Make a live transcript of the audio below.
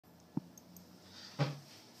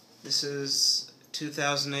This is a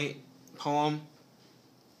 2008 poem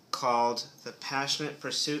called The Passionate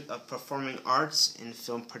Pursuit of Performing Arts in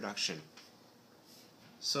Film Production.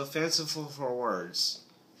 So fanciful for words,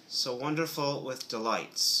 so wonderful with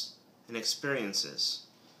delights and experiences.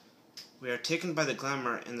 We are taken by the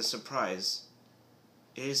glamour and the surprise.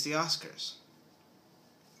 It is the Oscars.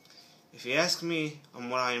 If you ask me on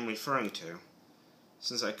what I am referring to,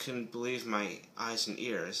 since I couldn't believe my eyes and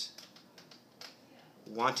ears,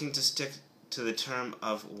 wanting to stick to the term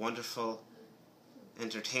of wonderful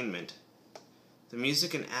entertainment, the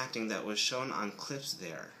music and acting that was shown on clips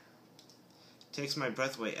there takes my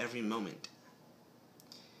breath away every moment,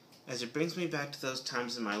 as it brings me back to those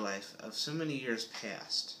times in my life of so many years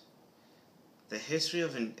past. The history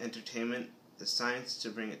of entertainment, the science to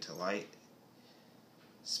bring it to light,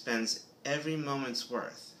 spends every moment's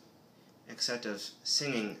worth, except of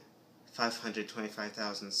singing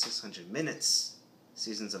 525,600 minutes,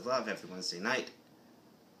 Seasons of Love, every Wednesday night,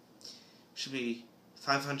 should be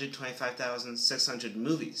 525,600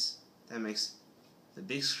 movies that makes the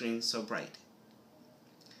big screen so bright.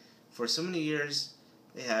 For so many years,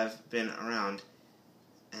 they have been around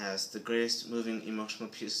as the greatest moving emotional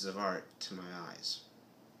pieces of art to my eyes.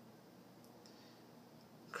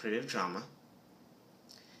 Creative drama,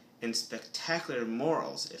 and spectacular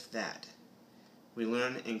morals, if that. We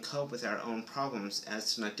learn and cope with our own problems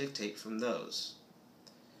as to not dictate from those.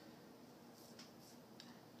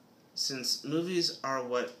 Since movies are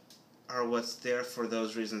what's there for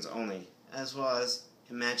those reasons only, as well as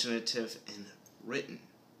imaginative and written.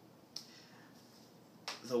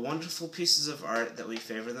 The wonderful pieces of art that we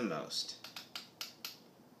favor the most,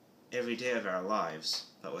 every day of our lives,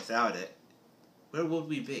 but without it, where would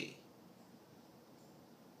we be?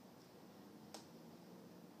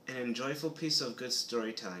 An enjoyable piece of good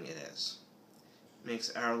storytelling it is. Makes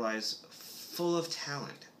our lives full of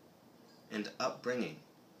talent and upbringing.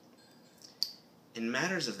 In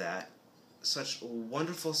matters of that, such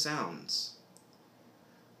wonderful sounds.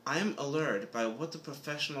 I am allured by what the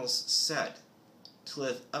professionals said to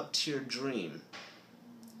live up to your dream,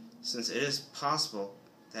 since it is possible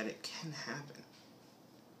that it can happen.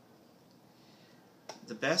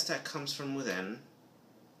 The best that comes from within,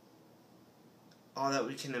 all that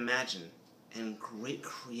we can imagine, and great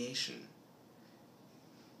creation,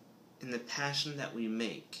 in the passion that we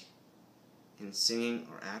make in singing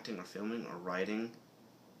or acting or filming or writing,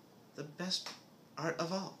 the best art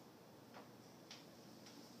of all.